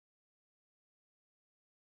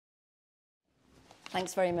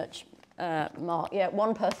Thanks very much, Mark. Yeah,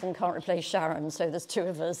 one person can't replace Sharon, so there's two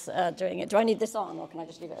of us doing it. Do I need this on, or can I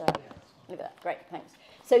just leave it there? Leave it there. Great, thanks.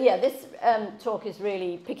 So yeah, this talk is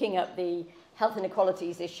really picking up the health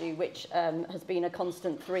inequalities issue, which has been a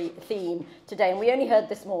constant theme today. And we only heard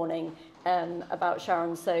this morning about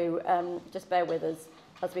Sharon, so just bear with us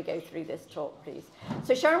as we go through this talk, please.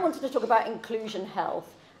 So Sharon wanted to talk about inclusion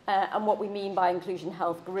health and what we mean by inclusion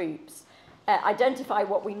health groups. Identify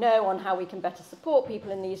what we know on how we can better support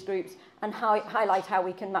people in these groups, and highlight how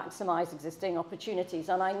we can maximise existing opportunities.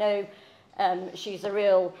 And I know she's a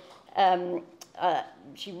real,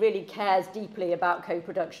 she really cares deeply about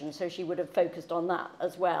co-production, so she would have focused on that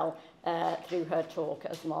as well through her talk,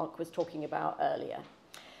 as Mark was talking about earlier.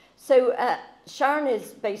 So Sharon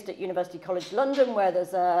is based at University College London, where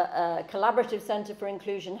there's a collaborative centre for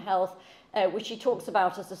inclusion health, which she talks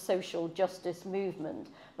about as a social justice movement.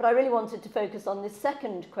 But I really wanted to focus on this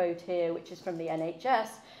second quote here, which is from the NHS,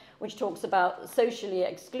 which talks about socially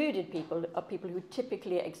excluded people are people who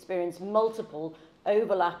typically experience multiple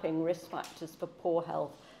overlapping risk factors for poor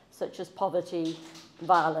health, such as poverty,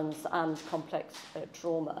 violence, and complex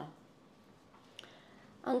trauma.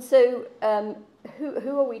 And so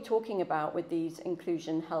who are we talking about with these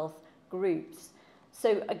inclusion health groups?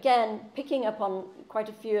 So again, picking up on quite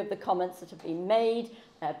a few of the comments that have been made,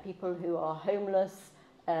 people who are homeless,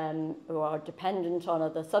 who are dependent on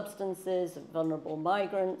other substances, vulnerable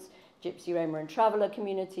migrants, Gypsy, Roma and traveller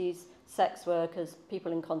communities, sex workers,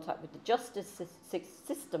 people in contact with the justice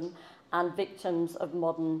system, and victims of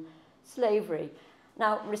modern slavery.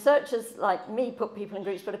 Now, researchers like me put people in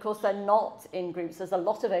groups, but of course they're not in groups. There's a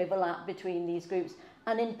lot of overlap between these groups,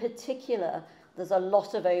 and in particular, there's a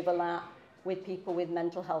lot of overlap with people with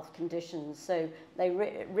mental health conditions. So they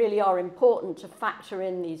really are important to factor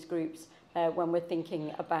in these groups when we're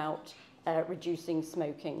thinking about reducing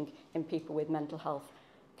smoking in people with mental health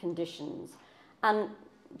conditions. And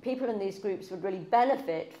people in these groups would really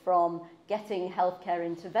benefit from getting healthcare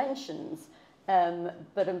interventions,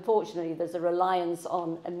 but unfortunately there's a reliance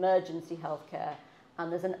on emergency healthcare,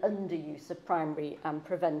 and there's an underuse of primary and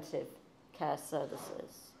preventive care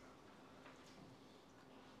services.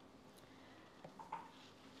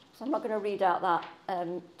 So I'm not going to read out that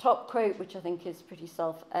top quote, which I think is pretty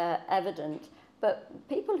self-evident, but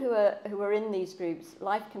people who are in these groups,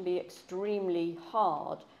 life can be extremely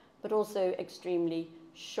hard, but also extremely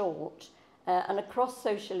short. And across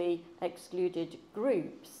socially excluded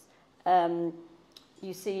groups,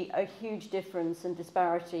 you see a huge difference and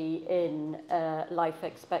disparity in life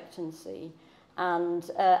expectancy.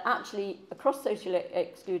 And actually, across socially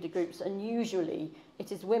excluded groups, unusually,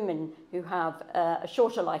 it is women who have a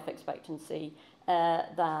shorter life expectancy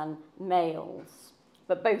than males.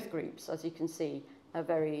 But both groups, as you can see, a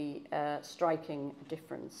very striking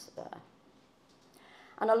difference there.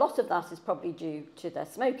 And a lot of that is probably due to their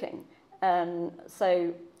smoking.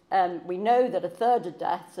 We know that a third of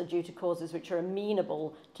deaths are due to causes which are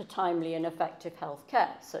amenable to timely and effective health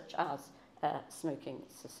care, such as smoking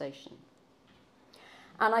cessation.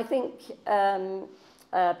 And I think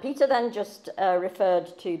Peter then just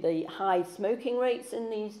referred to the high smoking rates in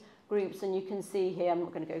these groups, and you can see here, I'm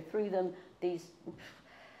not going to go through them, these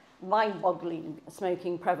mind-boggling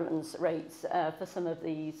smoking prevalence rates for some of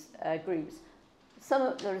these groups.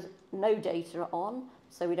 There's no data on,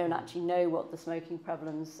 so we don't actually know what the smoking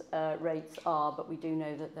prevalence rates are, but we do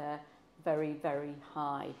know that they're very, very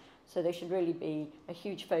high. So they should really be a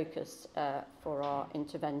huge focus for our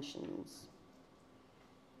interventions.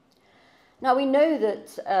 Now, we know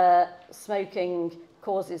that smoking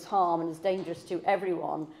causes harm and is dangerous to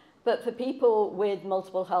everyone, but for people with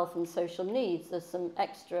multiple health and social needs, there's some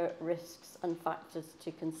extra risks and factors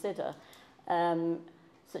to consider,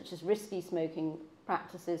 such as risky smoking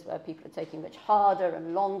practices where people are taking much harder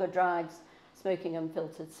and longer drags, smoking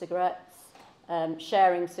unfiltered cigarettes,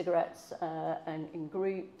 sharing cigarettes in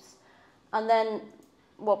groups, and then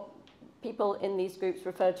what people in these groups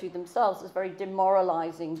refer to themselves as very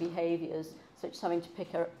demoralising behaviours, such as having to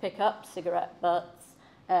pick up cigarette butts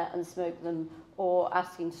and smoke them, or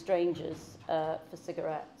asking strangers for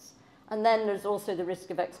cigarettes. And then there's also the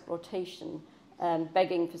risk of exploitation,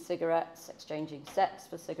 begging for cigarettes, exchanging sex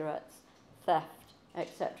for cigarettes, theft,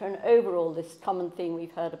 etc. And overall, this common theme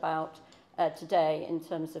we've heard about today in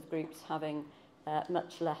terms of groups having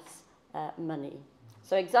much less money.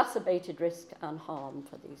 So exacerbated risk and harm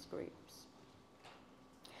for these groups.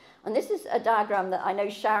 And this is a diagram that I know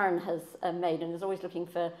Sharon has made and is always looking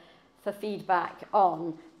for feedback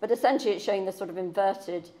on, but essentially it's showing this sort of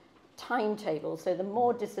inverted timetable. So the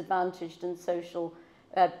more disadvantaged and social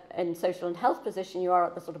and health position you are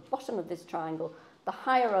at the sort of bottom of this triangle, the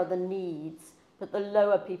higher are the needs but the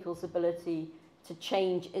lower people's ability to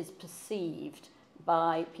change is perceived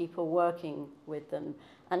by people working with them,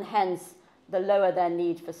 and hence the lower their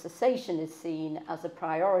need for cessation is seen as a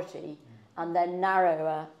priority, and then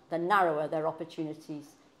the narrower their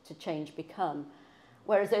opportunities to change become.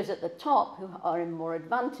 Whereas those at the top, who are in more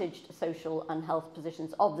advantaged social and health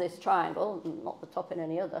positions of this triangle, not the top in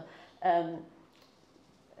any other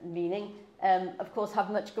meaning, of course have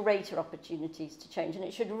much greater opportunities to change. And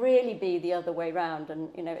it should really be the other way round. And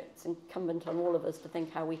you know, it's incumbent on all of us to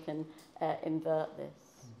think how we can invert this.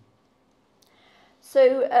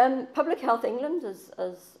 So Public Health England,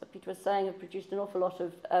 as Peter was saying, have produced an awful lot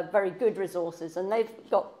of very good resources, and they've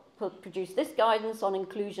produced this guidance on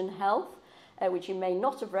inclusion health, which you may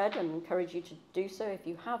not have read, and encourage you to do so if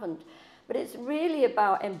you haven't. But it's really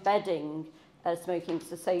about embedding smoking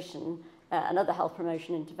cessation and other health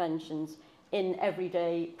promotion interventions in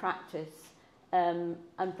everyday practice, and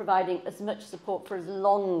providing as much support for as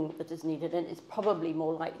long as is needed. And it's probably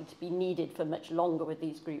more likely to be needed for much longer with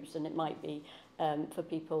these groups than it might be for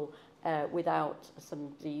people without some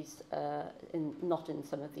of these, not in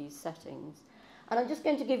some of these settings. And I'm just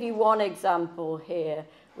going to give you one example here,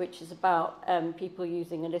 which is about people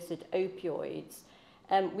using illicit opioids.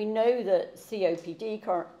 We know that COPD,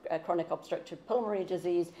 chronic obstructive pulmonary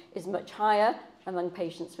disease, is much higher among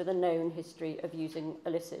patients with a known history of using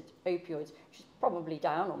illicit opioids, which is probably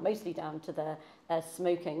down, or mostly down, to their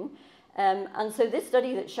smoking. And so this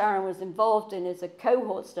study that Sharon was involved in is a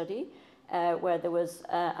cohort study where there was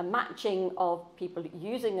a matching of people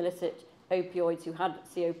using illicit opioids who had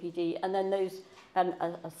COPD, and then those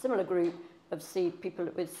a similar group of people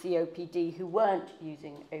with COPD who weren't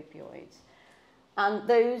using opioids. And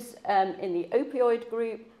those in the opioid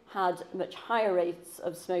group had much higher rates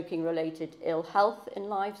of smoking-related ill health in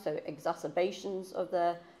life, so exacerbations of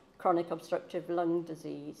their chronic obstructive lung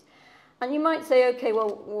disease. And you might say, okay, well,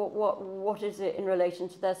 what is it in relation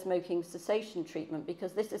to their smoking cessation treatment?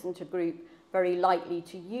 Because this isn't a group very likely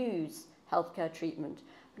to use healthcare treatment.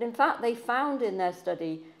 But in fact, they found in their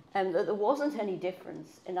study that there wasn't any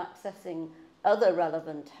difference in accessing other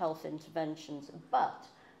relevant health interventions, but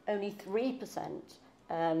only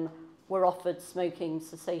 3% were offered smoking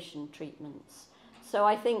cessation treatments. So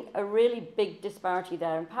I think a really big disparity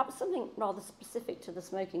there, and perhaps something rather specific to the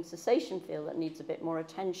smoking cessation field that needs a bit more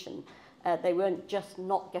attention. They weren't just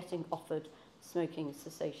not getting offered smoking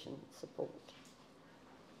cessation support.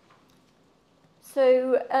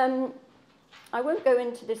 So I won't go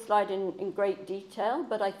into this slide in great detail,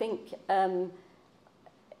 but I think a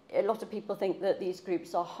lot of people think that these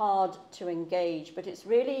groups are hard to engage, but it's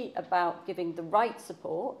really about giving the right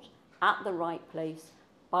support at the right place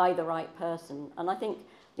by the right person. And I think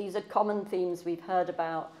these are common themes we've heard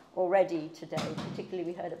about already today, particularly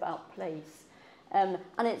we heard about place. And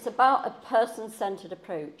it's about a person-centred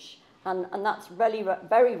approach, and that's really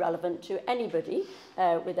very relevant to anybody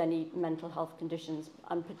with any mental health conditions,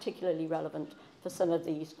 and particularly relevant for some of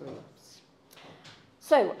these groups.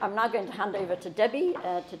 So I'm now going to hand over to Debbie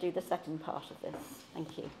to do the second part of this.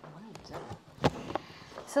 Thank you.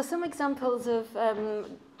 So some examples of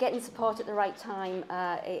getting support at the right time,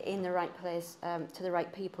 in the right place, to the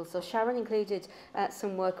right people. So Sharon included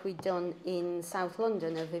some work we'd done in South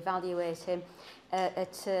London of evaluating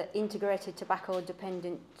at integrated tobacco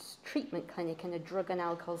dependent treatment clinic and a drug and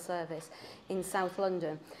alcohol service in South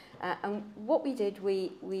London. And what we did,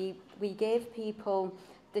 we gave people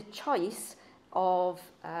the choice of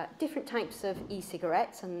different types of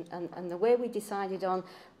e-cigarettes, and the way we decided on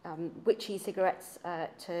which e-cigarettes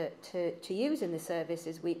to use in the service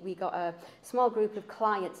is we got a small group of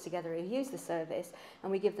clients together who use the service,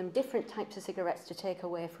 and we give them different types of cigarettes to take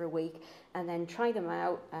away for a week and then try them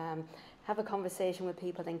out, have a conversation with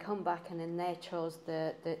people, then come back, and then they chose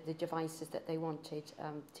the devices that they wanted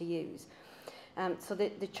to use. So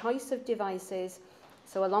the choice of devices,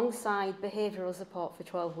 so alongside behavioural support for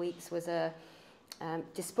 12 weeks was a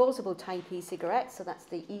disposable type e-cigarette, so that's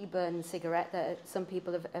the e-burn cigarette that some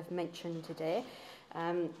people have mentioned today,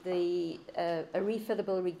 a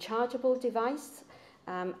refillable rechargeable device,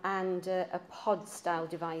 and a pod style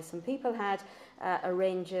device, and people had a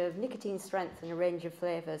range of nicotine strength and a range of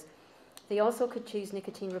flavours. They also could choose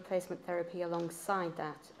nicotine replacement therapy alongside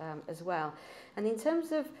that as well. And in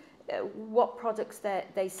terms of what products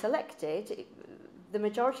they selected, the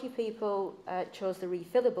majority of people chose the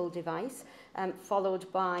refillable device, followed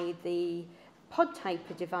by the pod type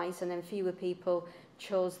of device, and then fewer people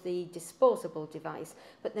chose the disposable device.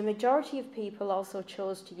 But the majority of people also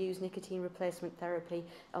chose to use nicotine replacement therapy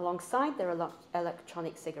alongside their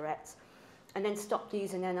electronic cigarettes, and then stopped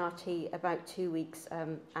using NRT about 2 weeks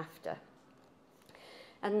after.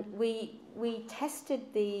 And we tested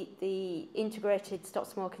the integrated stop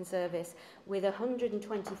smoking service with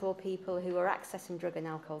 124 people who were accessing drug and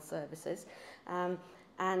alcohol services.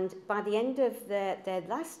 And by the end of their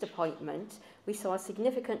last appointment, we saw a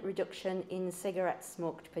significant reduction in cigarettes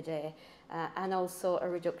smoked per day and also a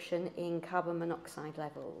reduction in carbon monoxide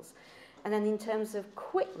levels. And then in terms of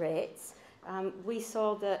quit rates, we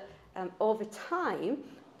saw that over time,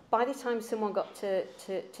 by the time someone got to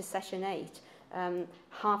session 8,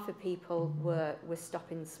 half of people were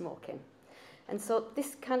stopping smoking. And so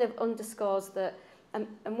this kind of underscores that, and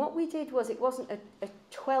what we did was, it wasn't a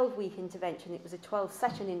 12-week intervention, it was a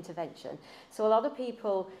 12-session intervention. So a lot of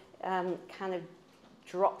people kind of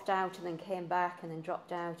dropped out and then came back, and then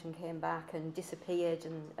dropped out and came back, and disappeared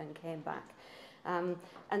and came back. And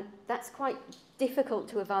that's quite difficult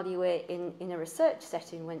to evaluate in a research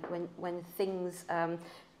setting when things and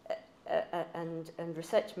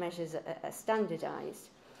research measures are standardised.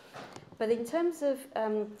 But in terms of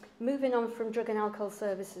moving on from drug and alcohol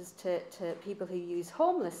services to people who use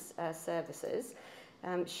homeless services,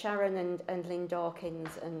 Sharon and Lynn Dawkins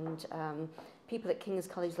and people at King's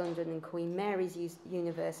College London and Queen Mary's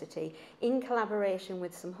University, in collaboration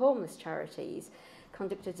with some homeless charities,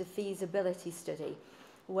 conducted a feasibility study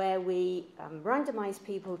where we randomised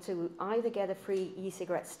people to either get a free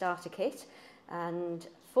e-cigarette starter kit and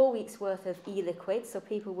 4 weeks worth of e-liquid, so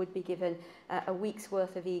people would be given a week's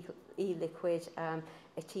worth of e-liquid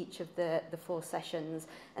at each of the 4 sessions.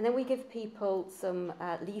 And then we give people some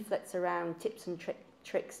leaflets around tips and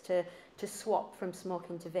tricks to swap from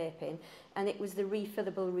smoking to vaping. And it was the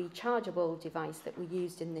refillable, rechargeable device that we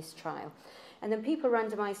used in this trial. And then people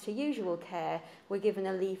randomised to usual care were given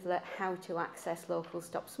a leaflet how to access local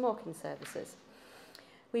stop smoking services.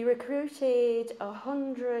 We recruited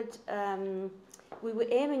 100, we were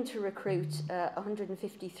aiming to recruit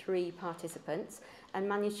 153 participants and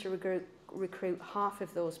managed to recruit half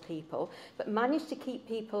of those people, but managed to keep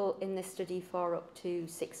people in this study for up to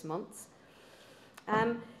 6 months.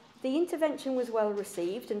 The intervention was well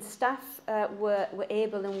received, and staff were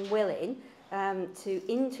able and willing to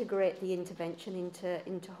integrate the intervention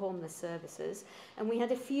into homeless services. And we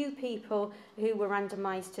had a few people who were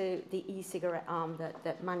randomised to the e-cigarette arm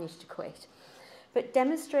that managed to quit. But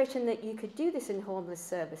demonstrating that you could do this in homeless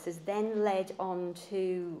services then led on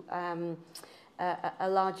to a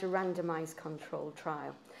larger randomised controlled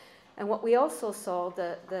trial. And what we also saw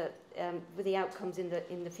with the outcomes in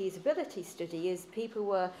the feasibility study is people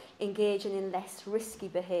were engaging in less risky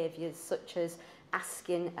behaviours, such as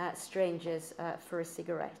asking strangers for a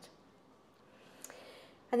cigarette.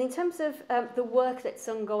 And in terms of the work that's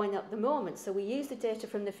ongoing at the moment, so we use the data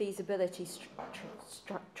from the feasibility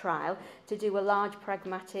trial to do a large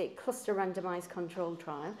pragmatic cluster randomised controlled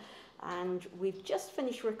trial. And we've just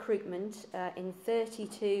finished recruitment in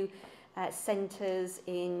 32 centres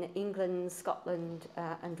in England, Scotland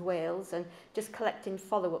and Wales, and just collecting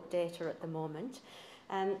follow-up data at the moment.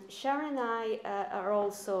 Sharon and I are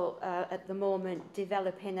also at the moment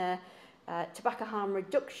developing a tobacco harm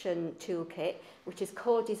reduction toolkit, which is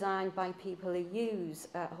co-designed by people who use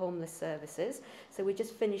homeless services. So we're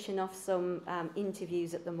just finishing off some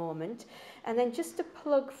interviews at the moment. And then just a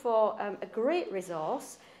plug for a great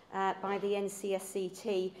resource by the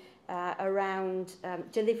NCSCT around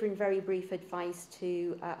delivering very brief advice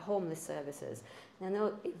to homeless services. And I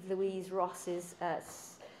know Louise Ross is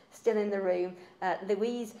still in the room.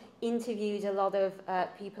 Louise interviewed a lot of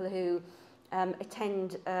people who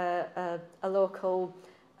attend a local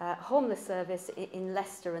homeless service in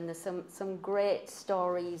Leicester, and there's some great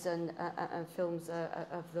stories and films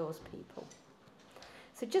of those people.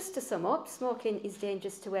 So just to sum up, smoking is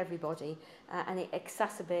dangerous to everybody and it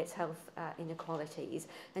exacerbates health inequalities.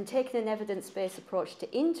 And taking an evidence-based approach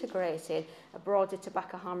to integrating a broader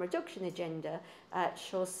tobacco harm reduction agenda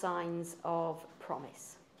shows signs of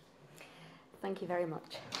promise. Thank you very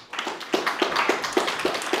much.